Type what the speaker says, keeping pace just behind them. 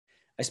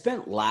I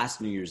spent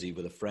last New Year's Eve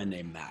with a friend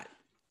named Matt.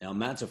 Now,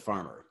 Matt's a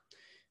farmer.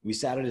 We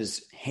sat at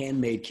his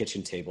handmade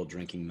kitchen table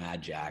drinking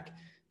Mad Jack.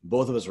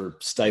 Both of us were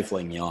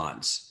stifling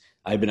yawns.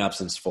 I'd been up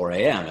since 4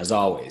 a.m., as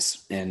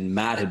always, and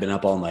Matt had been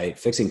up all night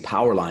fixing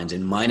power lines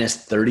in minus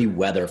 30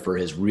 weather for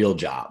his real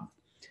job.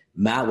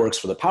 Matt works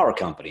for the power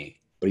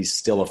company, but he's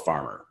still a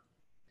farmer.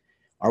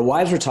 Our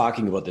wives were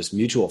talking about this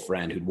mutual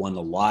friend who'd won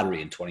the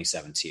lottery in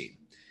 2017.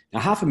 Now,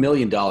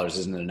 $500,000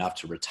 isn't enough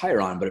to retire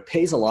on, but it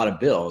pays a lot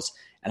of bills,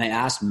 and I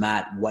asked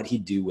Matt what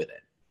he'd do with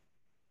it.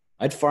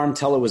 I'd farm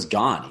till it was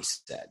gone, he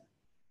said.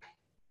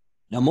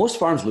 Now, most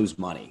farms lose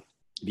money.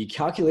 If you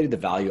calculated the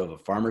value of a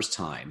farmer's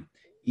time,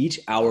 each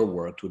hour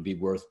worked would be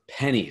worth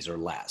pennies or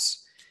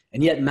less.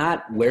 And yet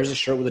Matt wears a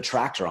shirt with a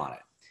tractor on it.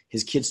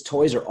 His kids'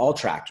 toys are all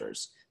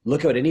tractors.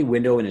 Look out any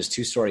window in his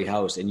 2-story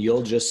house and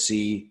you'll just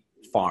see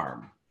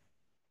farm.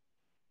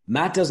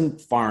 Matt doesn't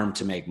farm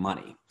to make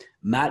money.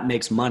 Matt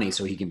makes money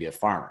so he can be a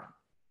farmer.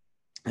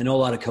 I know a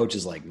lot of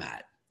coaches like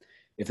Matt.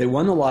 If they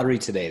won the lottery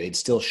today, they'd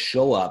still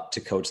show up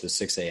to coach the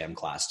 6 a.m.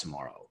 class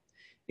tomorrow.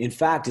 In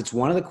fact, it's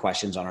one of the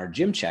questions on our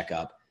gym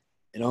checkup,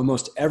 and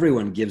almost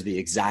everyone gives the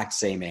exact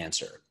same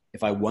answer.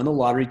 If I won the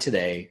lottery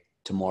today,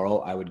 tomorrow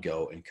I would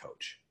go and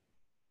coach.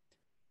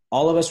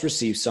 All of us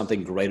receive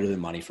something greater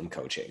than money from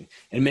coaching,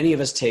 and many of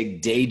us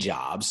take day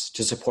jobs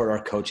to support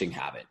our coaching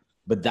habit,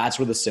 but that's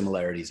where the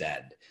similarities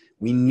end.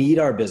 We need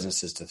our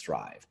businesses to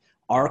thrive.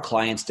 Our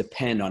clients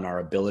depend on our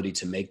ability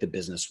to make the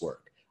business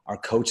work. Our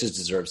coaches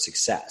deserve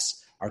success.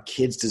 Our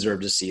kids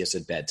deserve to see us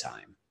at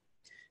bedtime.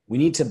 We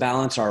need to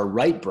balance our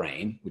right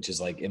brain, which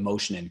is like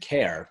emotion and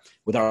care,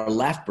 with our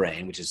left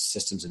brain, which is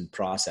systems and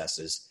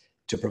processes,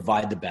 to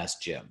provide the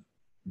best gym.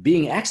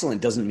 Being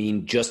excellent doesn't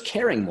mean just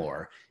caring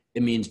more.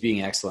 It means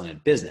being excellent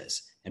at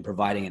business and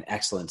providing an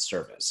excellent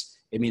service.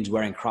 It means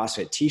wearing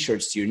CrossFit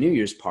t-shirts to your New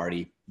Year's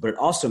party, but it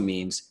also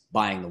means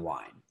buying the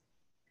wine.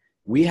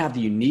 We have the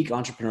unique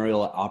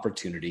entrepreneurial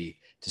opportunity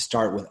to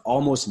start with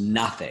almost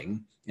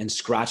nothing and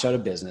scratch out a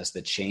business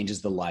that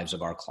changes the lives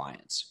of our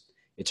clients.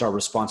 It's our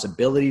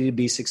responsibility to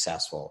be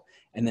successful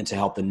and then to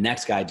help the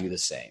next guy do the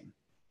same.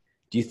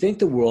 Do you think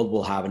the world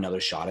will have another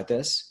shot at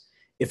this?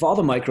 If all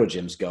the micro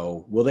gyms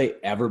go, will they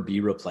ever be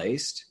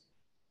replaced?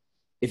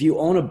 If you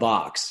own a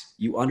box,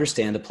 you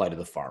understand the plight of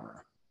the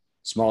farmer.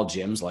 Small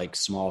gyms, like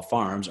small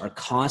farms, are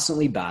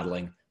constantly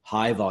battling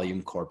high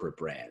volume corporate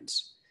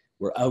brands.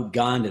 We're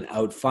outgunned and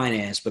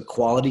outfinanced, but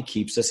quality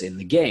keeps us in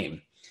the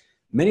game.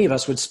 Many of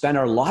us would spend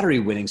our lottery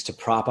winnings to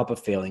prop up a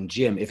failing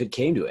gym if it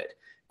came to it.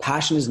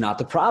 Passion is not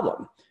the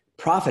problem.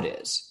 Profit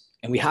is,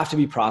 and we have to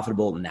be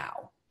profitable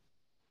now.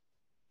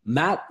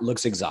 Matt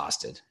looks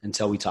exhausted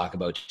until we talk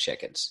about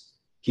chickens.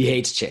 He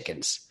hates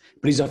chickens,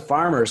 but he's a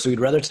farmer, so he'd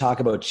rather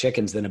talk about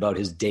chickens than about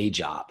his day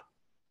job.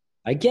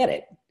 I get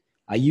it.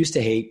 I used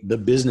to hate the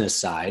business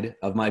side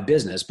of my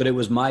business, but it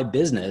was my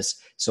business,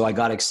 so I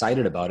got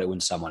excited about it when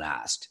someone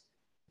asked.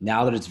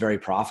 Now that it's very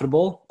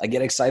profitable, I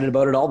get excited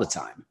about it all the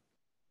time.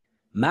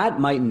 Matt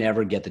might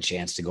never get the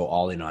chance to go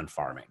all in on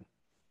farming.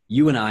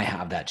 You and I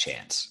have that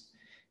chance.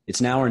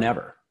 It's now or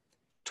never.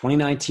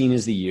 2019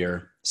 is the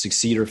year,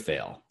 succeed or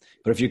fail.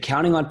 But if you're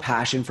counting on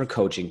passion for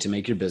coaching to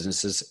make your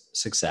business a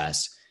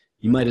success,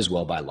 you might as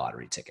well buy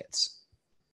lottery tickets.